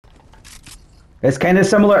It's kind of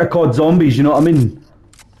similar to COD Zombies, you know what I mean?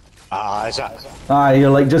 Ah, is it? Ah, you're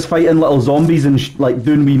like just fighting little zombies and like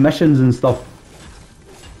doing wee missions and stuff.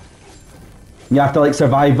 You have to like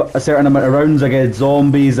survive a certain amount of rounds against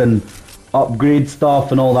zombies and upgrade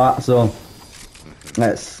stuff and all that, so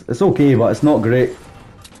it's okay, but it's not great.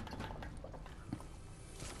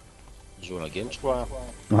 Zone again, squire.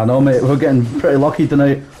 I know, mate, we're getting pretty lucky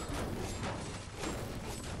tonight.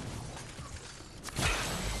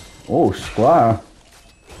 Oh, Squire.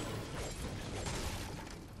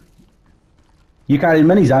 You carrying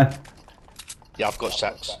minis, eh? Yeah, I've got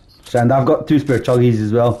 6. And I've got 2 spare chuggies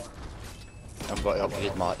as well. I've got to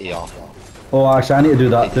upgrade my AR. Oh, actually, I need to do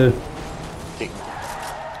that too. Take.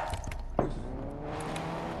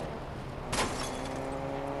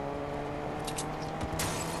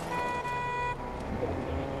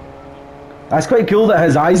 That's quite cool that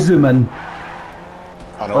his eyes zoom in.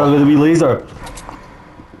 I know. Or with a wee laser.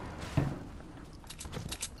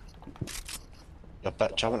 Your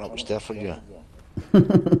bitch, I went upstairs for you.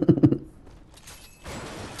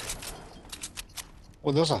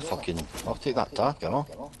 Oh, there's a fucking... I'll take that tack, you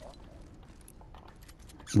know.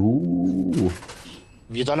 Ooh.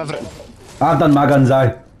 Have you done everything? I've done my guns,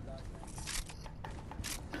 aye.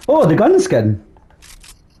 Oh, the gun skin.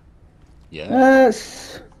 Yeah.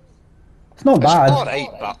 It's not bad. It's alright,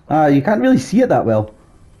 but... You can't really see it that well.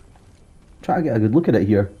 Try to get a good look at it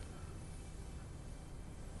here.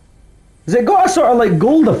 Has it got a sort of like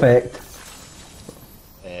gold effect?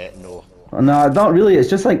 No. No, not really. It's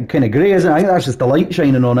just like kind of grey, isn't it? I think that's just the light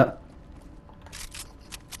shining on it.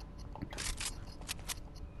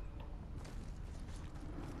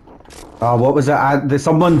 What was it?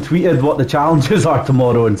 Someone tweeted what the challenges are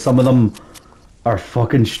tomorrow, and some of them are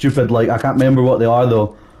fucking stupid. Like, I can't remember what they are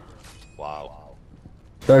though. Wow.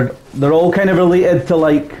 They're all kind of related to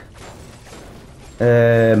like,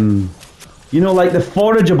 you know, like the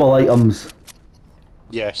forageable items.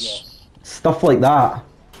 Yes. Stuff like that.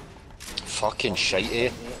 Fucking shite,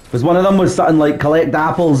 eh? Because one of them was something like collect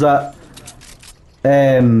apples at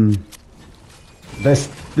the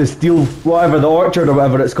steel whatever, the orchard or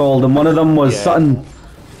whatever it's called, and one of them was something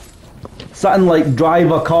like drive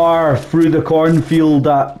a car through the cornfield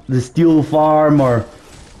at the steel farm or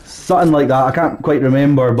something like that. I can't quite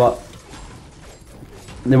remember, but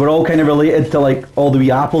they were all kind of related to like all the wee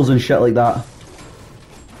apples and shit like that.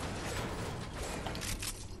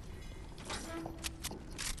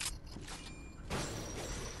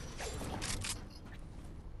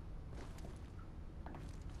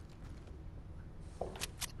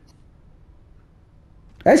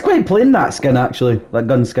 It's quite plain, that skin, actually, that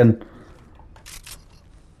gun skin.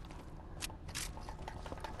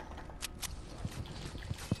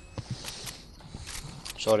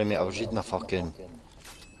 Sorry, mate, I was reading a fucking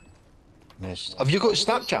mess. Have you got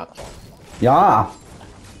Snapchat? Yeah.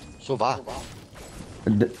 So bad.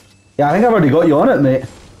 Yeah, I think I've already got you on it, mate.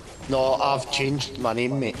 No, I've changed my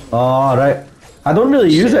name, mate. Oh, right. I don't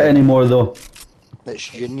really use it anymore, though.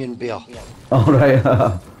 It's Union Bear. Oh, right.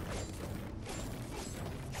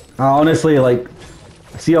 I honestly, like,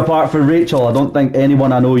 see, apart from Rachel, I don't think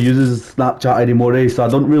anyone I know uses Snapchat anymore, eh? So I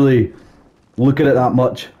don't really look at it that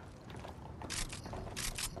much.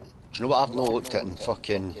 Do you know what I've not looked at in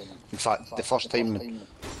fucking... In fact, the first time in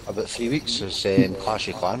about 3 weeks is Clash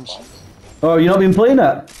of Clans. Oh, you not been playing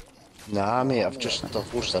it? Nah, mate, I've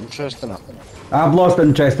lost interest in it. I've lost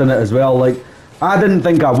interest in it as well. Like, I didn't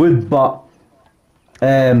think I would, but...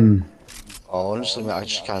 Oh, honestly, mate, I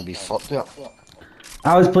just can't be fucked with it.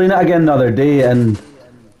 I was playing it again the other day, and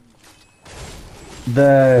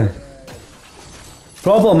the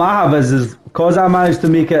problem I have is because I managed to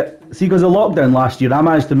make it, see, because of lockdown last year, I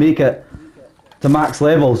managed to make it to max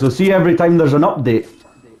level. So see, every time there's an update,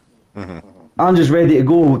 I'm just ready to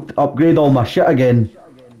go to upgrade all my shit again,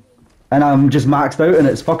 and I'm just maxed out, and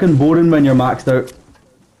it's fucking boring when you're maxed out,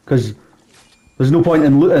 because there's no point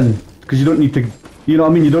in looting, because you don't need to, you know what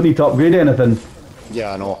I mean, you don't need to upgrade anything.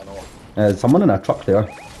 Yeah, I know. Someone in a truck there.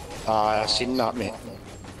 I seen that, mate.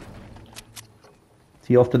 Is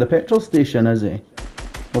he off to the petrol station, is he?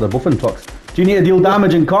 Oh, they're both in trucks. Do you need to deal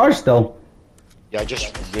damage in cars still? Yeah, I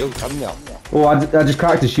just railed him there. Oh, I just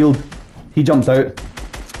cracked his shield. He jumped out.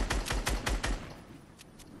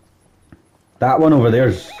 That one over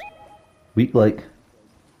there's weak, like.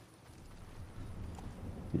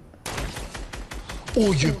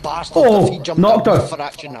 Oh, you bastard! Oh, If he jumped knocked up her. for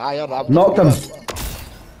action higher, I would Knocked have him.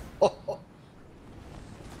 Oh.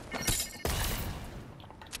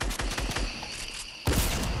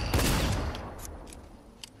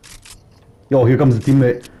 Yo, here comes the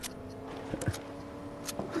teammate.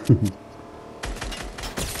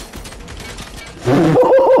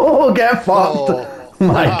 get fucked. Oh.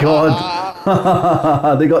 My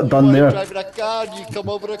god. They got done You're there. driving a car, you come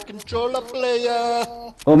over a controller player.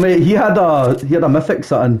 Oh mate, he had a mythic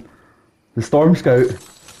something. The Storm Scout.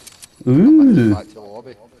 Ooh. Back to the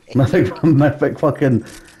lobby. Mythic fucking.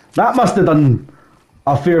 That must have done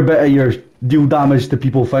a fair bit of your deal damage to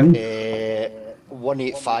people thing.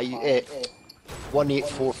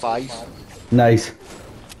 1845. Nice.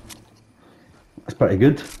 That's pretty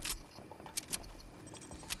good.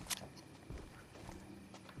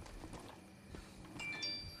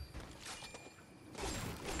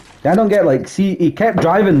 Yeah, I don't get like, see, he kept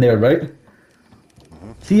driving there, right?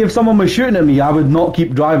 See, if someone was shooting at me, I would not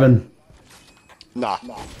keep driving. Nah.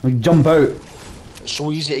 Like, jump out. It's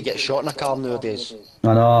so easy to get shot in a car nowadays.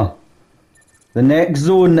 I know. The next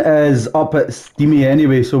zone is up at Steamy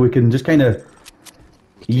anyway, so we can just kind of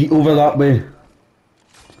yeet over that way.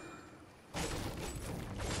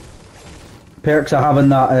 Perks of having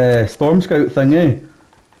that Storm Scout thing, eh?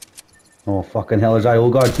 Oh, fucking hell, there's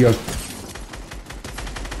IO guard here.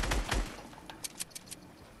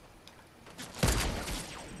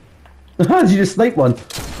 Did you just snipe one?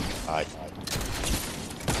 Aye.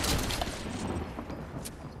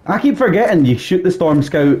 I keep forgetting you shoot the Storm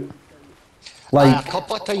Scout. Like, a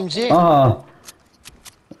couple of times, eh?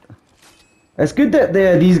 It's good that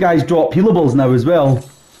these guys drop healables now as well.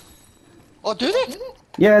 Oh, do they?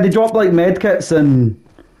 Yeah, they drop like medkits and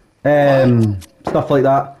stuff like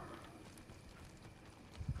that.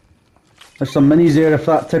 There's some minis there if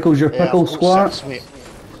that tickles your pickle, squat. 6, mate.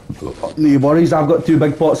 No worries, I've got 2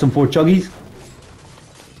 big pots and 4 chuggies.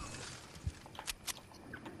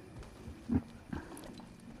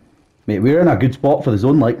 Mate, we're in a good spot for the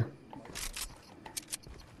zone, like.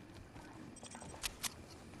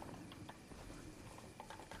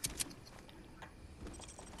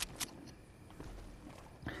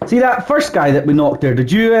 See that first guy that we knocked there,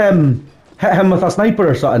 did you hit him with a sniper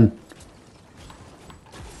or something?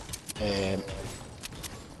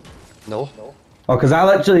 No. Oh, because I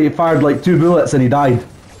literally fired like 2 bullets and he died.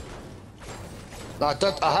 I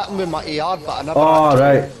did. I hit him with my AR, but I never. Oh,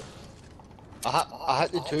 right. I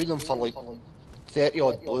hit the 2 of them for like 30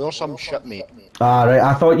 odd blue or some shit, mate. Ah, right.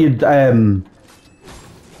 I thought you'd. I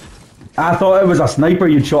thought it was a sniper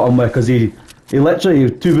you'd shot him with because he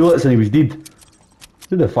literally 2 bullets and he was dead.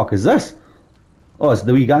 Who the fuck is this? Oh, it's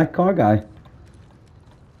the wee guy, car guy.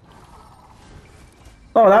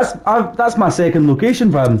 Oh, that's my second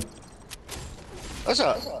location for him. Is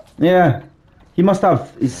it? Yeah, he must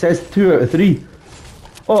have. It says 2 out of 3.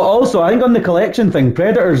 Oh, also, I think on the collection thing,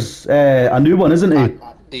 Predator's a new one, isn't he?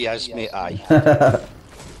 He is, mate. Aye.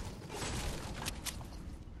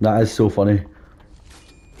 That is so funny.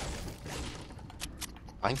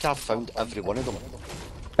 I think I've found every one of them.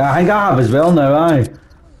 I think I have as well now. Aye.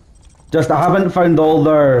 Just I haven't found all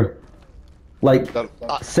their like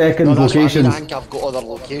second no, that's locations. What I mean. I think I've got other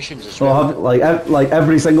locations as Oh, well. have, like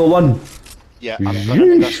every single one. Yeah, I'm gonna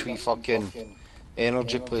do this wee fucking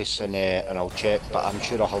energy place and I'll check, but I'm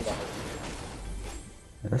sure I have.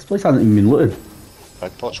 This place hasn't even been looted.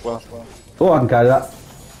 Big pots well. Oh, I can carry that.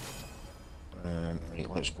 Right,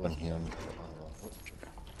 let's go in here and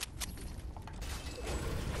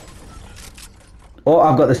Oh,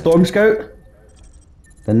 I've got the Storm Scout.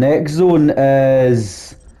 The next zone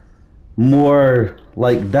is more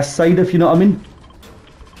like this side, if you know what I mean.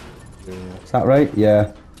 yeah. Is that right?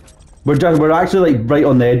 Yeah. We're actually like right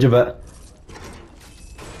on the edge of it.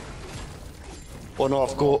 Oh no,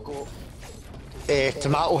 I've got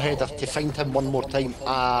Tomato Head. I have to find him one more time,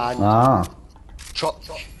 and Chuck.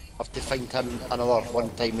 I have to find him another 1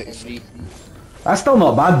 time out of 3. That's still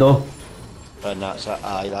not bad though. And that's it.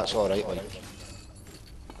 Aye, that's all right. Like.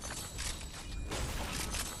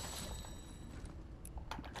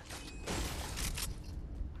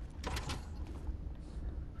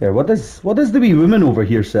 Here, what does the wee woman over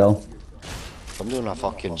here sell? I'm doing a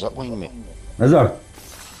fucking zipline, mate. Is there?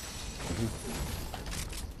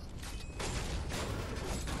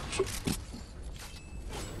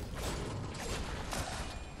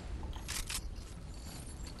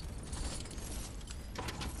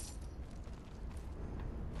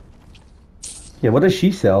 Yeah, what does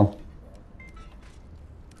she sell?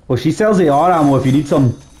 Well, she sells AR ammo if you need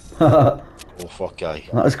some. Oh fuck, aye.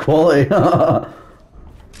 That is quality.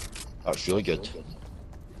 That's really good.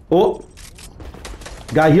 Oh,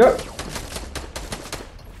 guy here.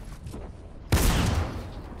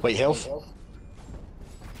 White health.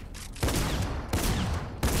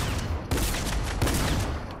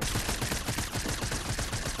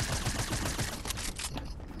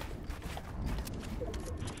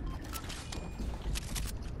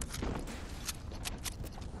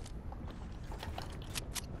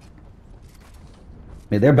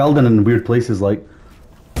 Mate, they're building in weird places, like.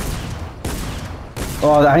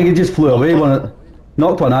 Oh, I think it just flew away when it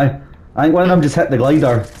knocked one eye. I think one of them just hit the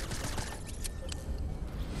glider.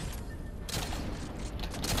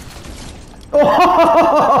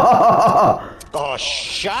 Oh,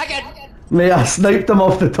 shagging! Mate, I sniped him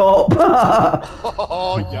off the top.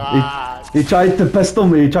 Oh, yeah. He tried to pistol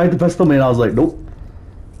me. And I was like, nope.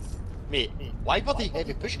 Mate, why were they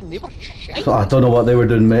heavy pushing? They were shit. I don't know what they were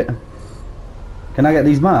doing, mate. Can I get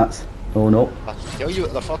these mats? Oh no. I tell you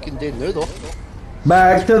what they're fucking doing now, though.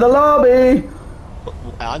 Back to the lobby!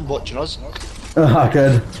 And watching us. I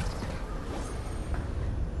could.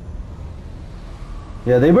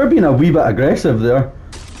 Yeah, they were being a wee bit aggressive there.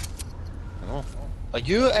 Oh. Are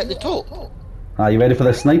you at the top? You ready for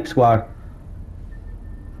the snipe squad?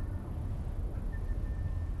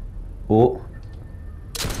 Oh.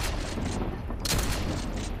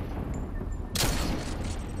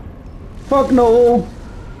 Fuck no!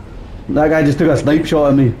 That guy just took a snipe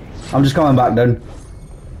shot at me. I'm just coming back down.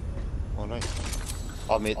 Oh, nice.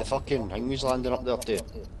 Oh, mate, the fucking thing was landing up there too.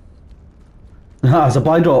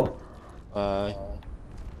 Supply drop.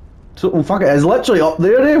 So, oh, fuck it, it's literally up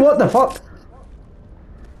there, eh? What the fuck?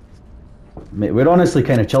 Mate, we're honestly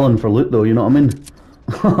kind of chilling for loot though, you know what I mean?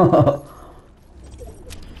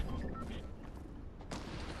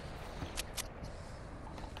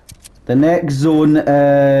 The next zone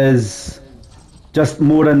is just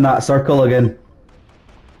more in that circle again.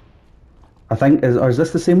 I think, or is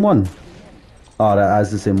this the same one? Oh, that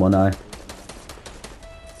is the same one, aye.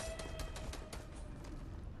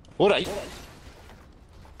 Alright.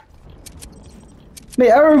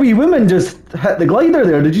 Mate, our wee woman just hit the glider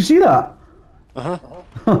there, did you see that?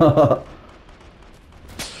 Uh-huh.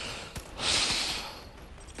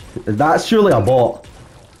 That's surely a bot.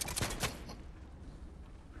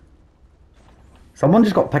 Someone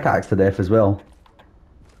just got pickaxed to death as well.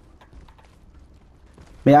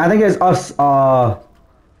 Mate, I think it's us, a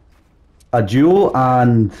duo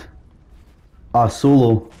and a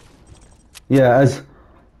solo. Yeah, it is.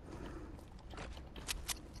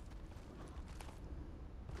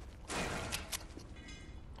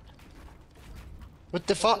 What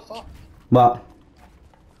the fuck? What?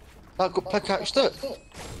 I got pickaxed out.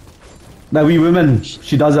 That wee woman,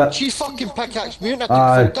 she does it. She fucking pickaxed me and I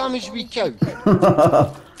took full damage, wee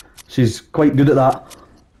cow. She's quite good at that.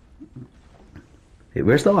 Hey,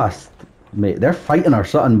 where's the last? Mate, they're fighting or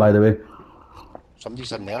something, by the way.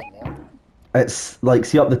 Somebody's in there. It's like,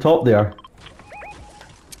 see up the top there.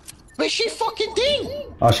 What's she fucking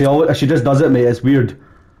doing? Oh, she just does it, mate. It's weird.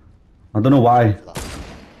 I don't know why.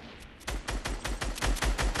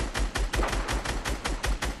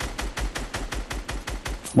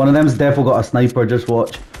 One of them's definitely got a sniper, just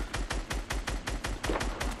watch.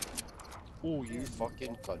 Oh, you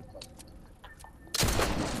fucking cunt.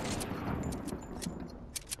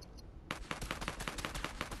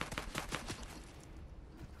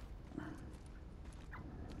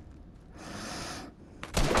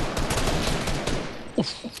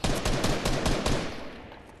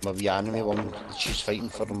 My wee enemy one, she's fighting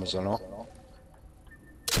for him, is or not?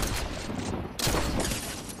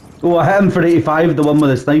 Oh, I hit him for 85, the one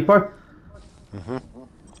with the sniper.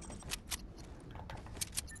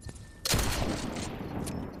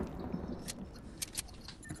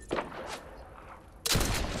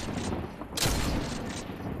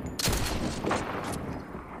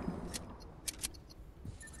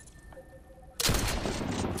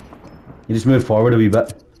 You just move forward a wee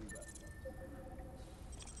bit.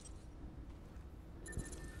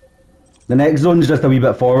 The next zone's just a wee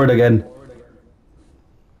bit forward again.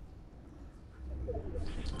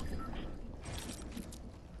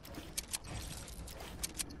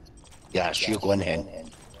 Yeah, she'll go in hen.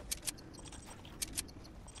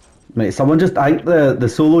 Mate, someone just, I think the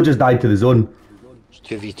solo just died to the zone. It's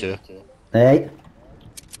 2v2. Hey.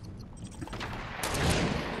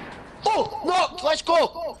 Oh, knocked! Let's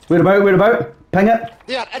go! Where about? Ping it.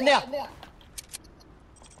 There, in there!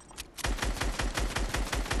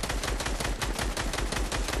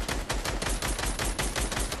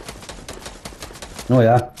 Oh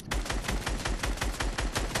yeah.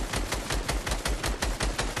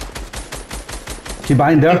 She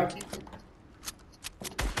behind there.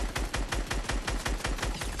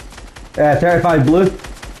 35 blue.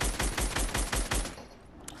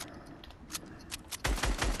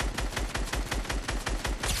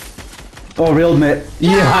 Oh, real mate.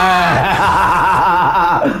 Yeah!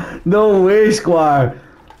 No way, Squire.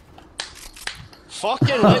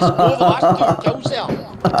 Fucking let's go, the last 2 kills there.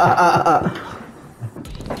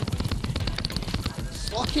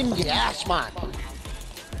 Fucking yes, man.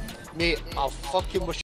 Mate, I fucking wish